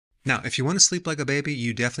Now, if you want to sleep like a baby,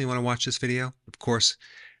 you definitely want to watch this video. Of course,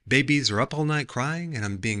 babies are up all night crying, and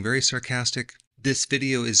I'm being very sarcastic. This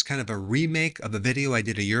video is kind of a remake of a video I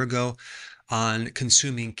did a year ago on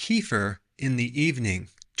consuming kefir in the evening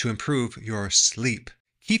to improve your sleep.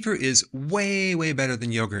 Kefir is way, way better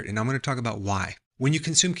than yogurt, and I'm going to talk about why. When you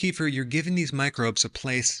consume kefir, you're giving these microbes a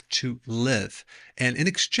place to live. And in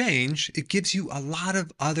exchange, it gives you a lot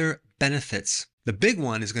of other benefits. The big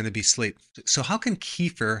one is going to be sleep. So how can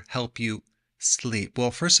kefir help you sleep? Well,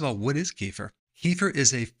 first of all, what is kefir? Kefir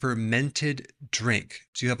is a fermented drink.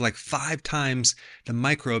 So you have like 5 times the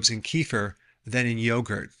microbes in kefir than in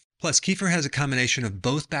yogurt. Plus, kefir has a combination of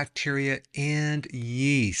both bacteria and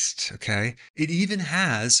yeast, okay? It even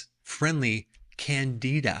has friendly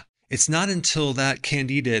candida. It's not until that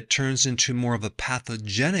candida turns into more of a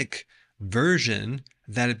pathogenic version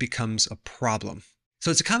that it becomes a problem. So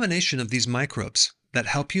it's a combination of these microbes that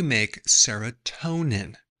help you make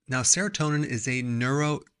serotonin. Now, serotonin is a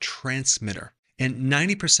neurotransmitter, and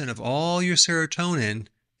 90% of all your serotonin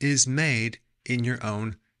is made in your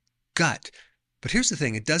own gut. But here's the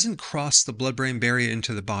thing, it doesn't cross the blood-brain barrier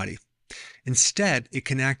into the body. Instead, it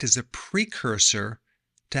can act as a precursor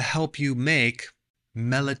to help you make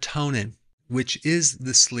melatonin, which is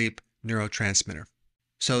the sleep neurotransmitter.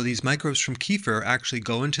 So these microbes from kefir actually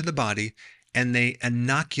go into the body and they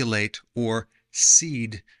inoculate or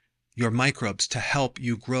seed your microbes to help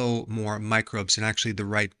you grow more microbes in actually the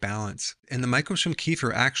right balance. And the microbes from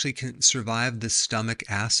kefir actually can survive the stomach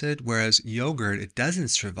acid, whereas yogurt, it doesn't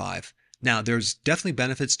survive. Now, there's definitely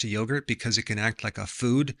benefits to yogurt because it can act like a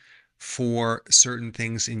food for certain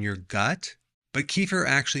things in your gut. But kefir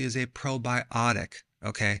actually is a probiotic,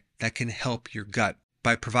 okay, that can help your gut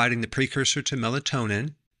by providing the precursor to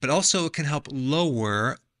melatonin, but also it can help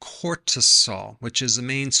lower cortisol, which is the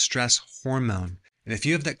main stress hormone. And if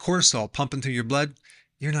you have that cortisol pumping through your blood,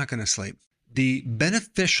 you're not going to sleep. The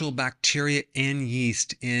beneficial bacteria and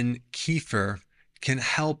yeast in kefir can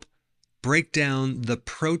help break down the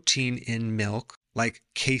protein in milk, like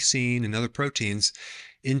casein and other proteins,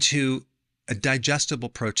 into a digestible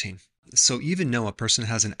protein. So even though a person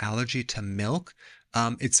has an allergy to milk,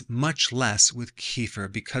 it's much less with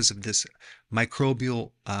kefir because of this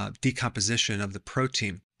microbial decomposition of the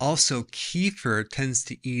protein. Also, kefir tends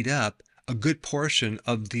to eat up a good portion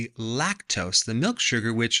of the lactose, the milk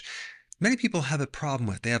sugar, which many people have a problem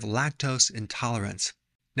with. They have lactose intolerance.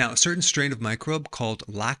 Now, a certain strain of microbe called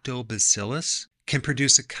lactobacillus can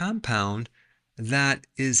produce a compound that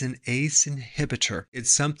is an ACE inhibitor. It's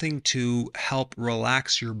something to help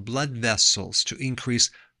relax your blood vessels, to increase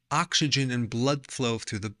oxygen and blood flow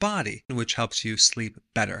through the body, which helps you sleep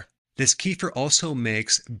better. This kefir also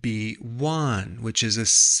makes B1, which is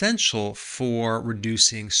essential for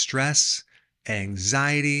reducing stress,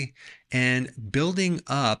 anxiety, and building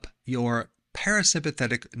up your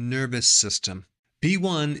parasympathetic nervous system.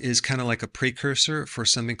 B1 is kind of like a precursor for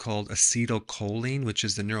something called acetylcholine, which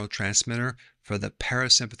is the neurotransmitter for the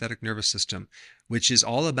parasympathetic nervous system, which is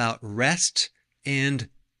all about rest and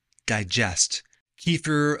digest.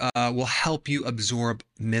 Kefir will help you absorb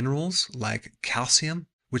minerals like calcium,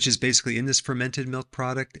 which is basically in this fermented milk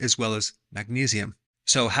product, as well as magnesium.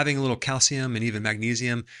 So having a little calcium and even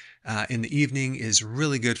magnesium in the evening is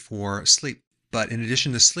really good for sleep. But in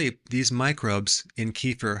addition to sleep, these microbes in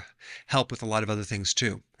kefir help with a lot of other things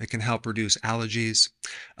too. It can help reduce allergies,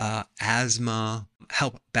 asthma,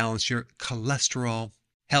 help balance your cholesterol,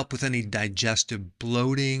 help with any digestive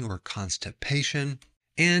bloating or constipation,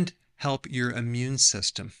 and help your immune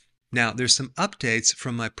system. Now, there's some updates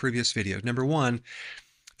from my previous video. Number one,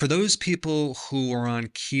 for those people who are on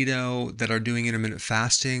keto that are doing intermittent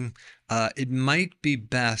fasting, it might be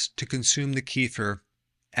best to consume the kefir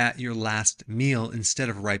at your last meal instead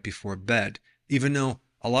of right before bed, even though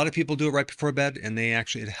a lot of people do it right before bed and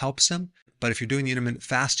it helps them. But if you're doing the intermittent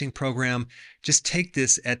fasting program, just take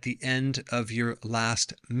this at the end of your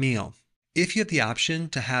last meal. If you have the option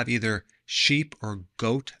to have either sheep or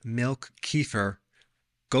goat milk kefir,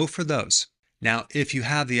 go for those. Now, if you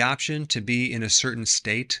have the option to be in a certain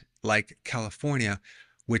state like California,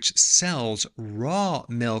 which sells raw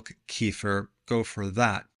milk kefir, go for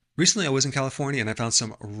that. Recently, I was in California and I found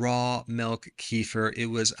some raw milk kefir. It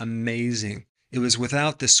was amazing. It was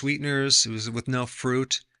without the sweeteners. It was with no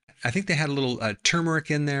fruit. I think they had a little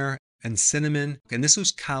turmeric in there and cinnamon. And this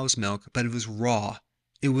was cow's milk, but it was raw.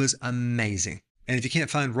 It was amazing. And if you can't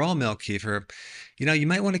find raw milk kefir, you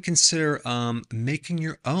might want to consider making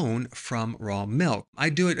your own from raw milk. I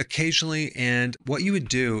do it occasionally, and what you would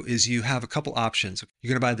do is you have a couple options. You're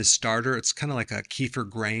going to buy the starter. It's kind of like a kefir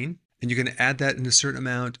grain. And you're going to add that in a certain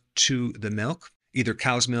amount to the milk, either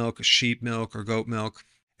cow's milk, sheep milk, or goat milk.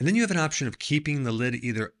 And then you have an option of keeping the lid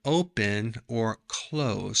either open or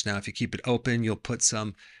closed. Now, if you keep it open, you'll put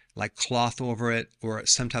some like cloth over it or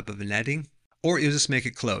some type of netting, or you'll just make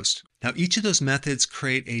it closed. Now, each of those methods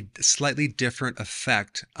create a slightly different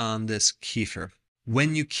effect on this kefir.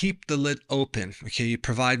 When you keep the lid open, okay, you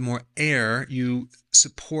provide more air, you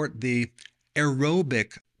support the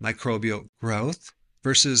aerobic microbial growth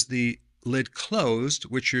versus the lid closed,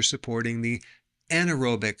 which you're supporting the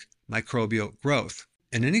anaerobic microbial growth.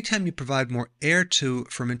 And anytime you provide more air to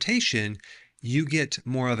fermentation, you get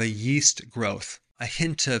more of a yeast growth, a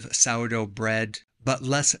hint of sourdough bread, but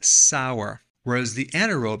less sour. Whereas the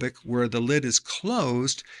anaerobic, where the lid is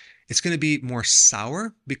closed, it's going to be more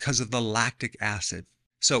sour because of the lactic acid.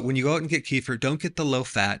 So when you go out and get kefir, don't get the low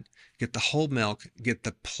fat, get the whole milk, get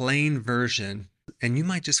the plain version, and you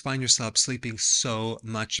might just find yourself sleeping so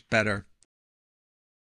much better.